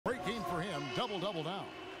double-double now.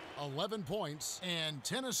 11 points and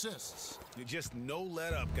 10 assists. Just no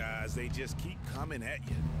let up, guys. They just keep coming at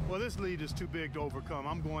you. Well, this lead is too big to overcome.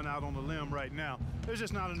 I'm going out on the limb right now. There's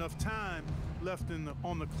just not enough time left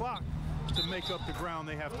on the clock to make up the ground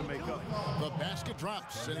they have to make up. The basket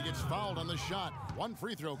drops, and he gets fouled on the shot. One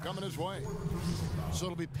free throw coming his way. So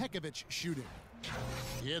it'll be Pekovic shooting.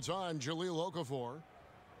 It's on Jahlil Okafor.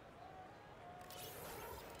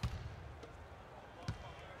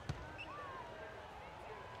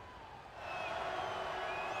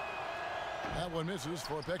 That one misses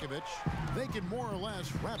for Pekovic. They can more or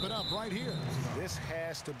less wrap it up right here. This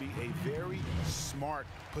has to be a very smart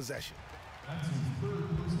possession.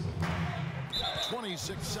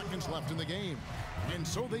 26 seconds left in the game. And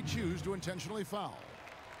so they choose to intentionally foul.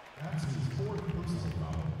 That's his fourth personal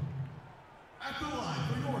foul. At the line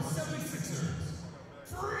for your 76ers,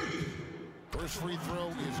 free. First free throw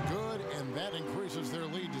is good, and that increases their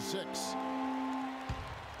lead to 6.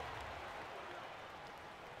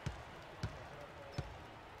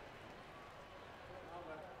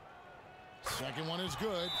 Second one is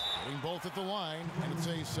good. Hitting both at the line, and it's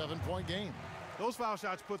a 7-point game. Those foul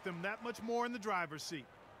shots put them that much more in the driver's seat.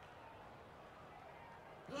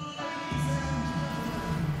 Ladies and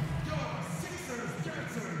gentlemen, your Sixers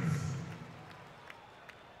dancers.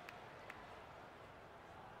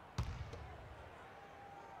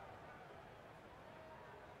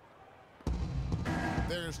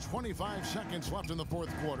 There's 25 seconds left in the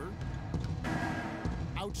fourth quarter.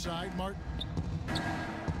 Outside, Martin.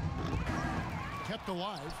 Kept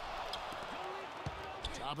alive.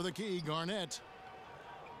 Top of the key, Garnett.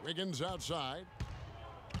 Wiggins outside.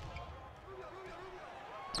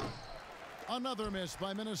 Another miss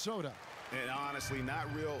by Minnesota. And honestly,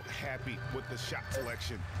 not real happy with the shot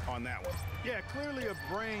selection on that one. Yeah, clearly a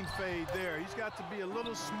brain fade there. He's got to be a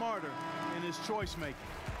little smarter in his choice making.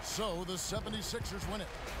 So the 76ers win it.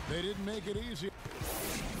 They didn't make it easy.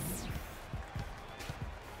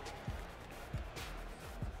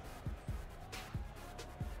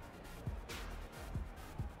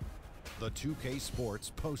 The 2K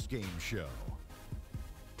Sports postgame show.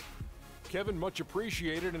 Kevin, much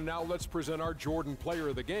appreciated, and now let's present our Jordan player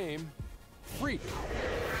of the game, Freak.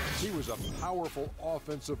 He was a powerful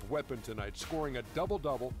offensive weapon tonight, scoring a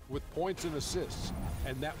double-double with points and assists,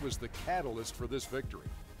 and that was the catalyst for this victory.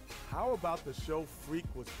 How about the show Freak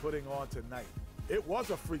was putting on tonight? It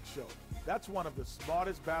was a freak show. That's one of the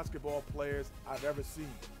smartest basketball players I've ever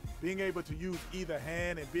seen. Being able to use either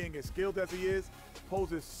hand and being as skilled as he is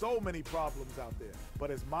poses so many problems out there.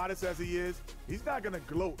 But as modest as he is, he's not going to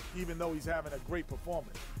gloat even though he's having a great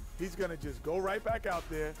performance. He's going to just go right back out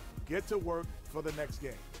there, get to work for the next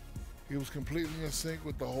game. He was completely in sync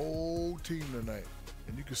with the whole team tonight.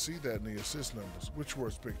 And you can see that in the assist numbers, which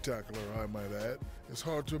were spectacular, I might add. It's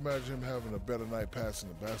hard to imagine him having a better night passing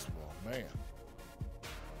the basketball, man.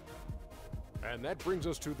 And that brings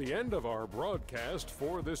us to the end of our broadcast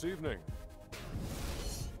for this evening.